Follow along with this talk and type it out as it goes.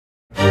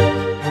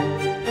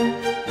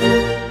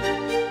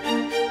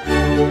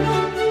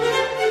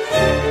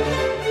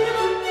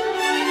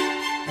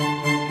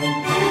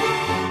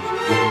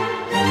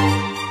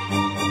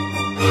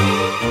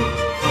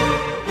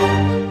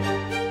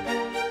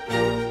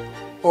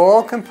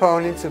All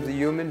components of the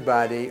human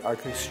body are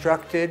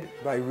constructed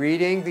by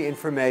reading the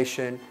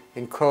information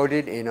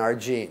encoded in our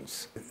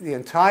genes. The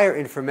entire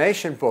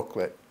information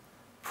booklet,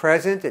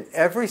 present in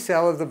every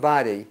cell of the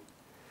body,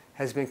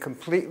 has been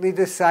completely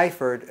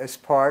deciphered as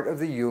part of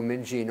the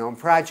Human Genome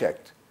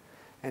Project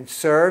and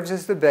serves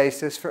as the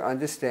basis for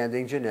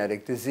understanding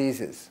genetic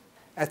diseases.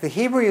 At the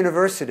Hebrew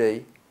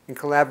University, in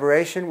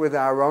collaboration with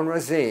Aharon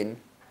Razin,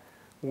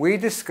 we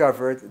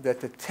discovered that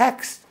the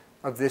text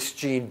of this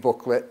gene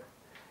booklet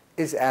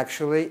is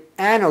actually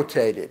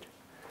annotated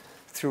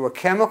through a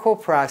chemical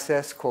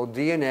process called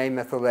DNA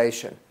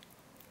methylation.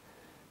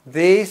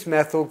 These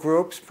methyl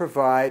groups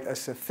provide a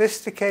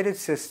sophisticated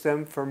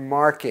system for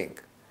marking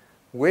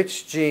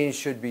which genes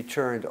should be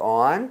turned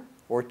on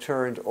or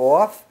turned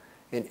off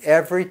in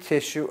every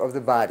tissue of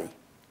the body.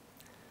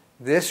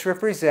 This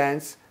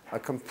represents a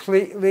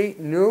completely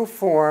new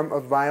form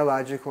of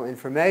biological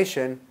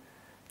information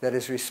that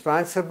is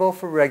responsible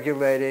for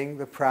regulating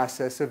the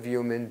process of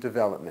human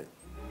development.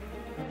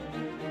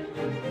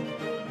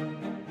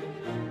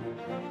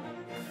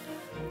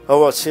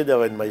 Chaim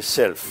Cedar and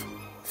myself,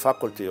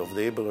 faculty of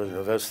the Hebrew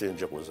University in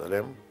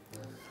Jerusalem,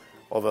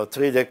 over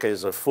 3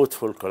 decades of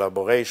fruitful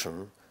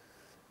collaboration,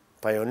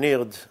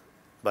 pioneered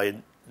by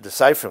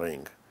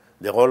deciphering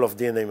the role of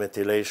DNA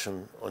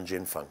methylation on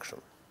gene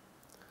function.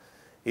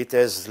 It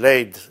has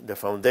laid the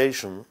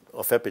foundation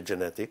of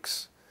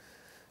epigenetics,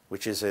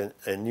 which is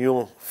a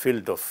new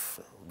field of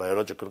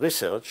biological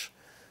research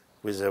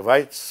with a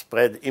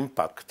widespread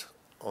impact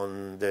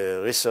on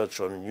the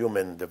research on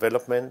human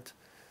development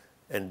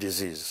and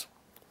disease,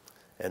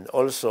 and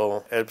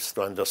also helps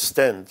to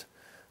understand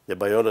the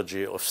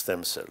biology of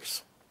stem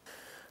cells.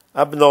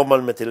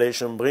 Abnormal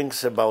methylation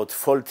brings about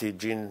faulty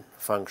gene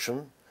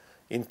function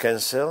in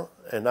cancer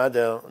and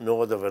other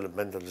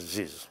neurodevelopmental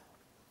disease.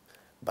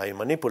 By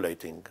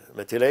manipulating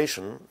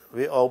methylation,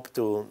 we hope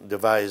to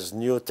devise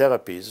new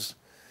therapies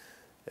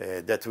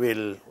that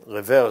will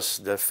reverse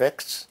the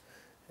effects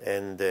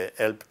and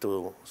help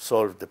to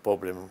solve the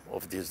problem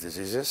of these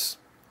diseases.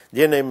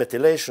 DNA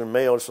methylation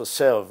may also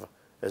serve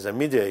as a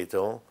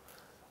mediator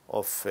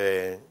of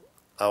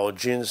our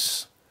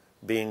genes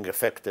being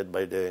affected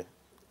by the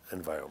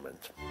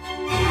environment.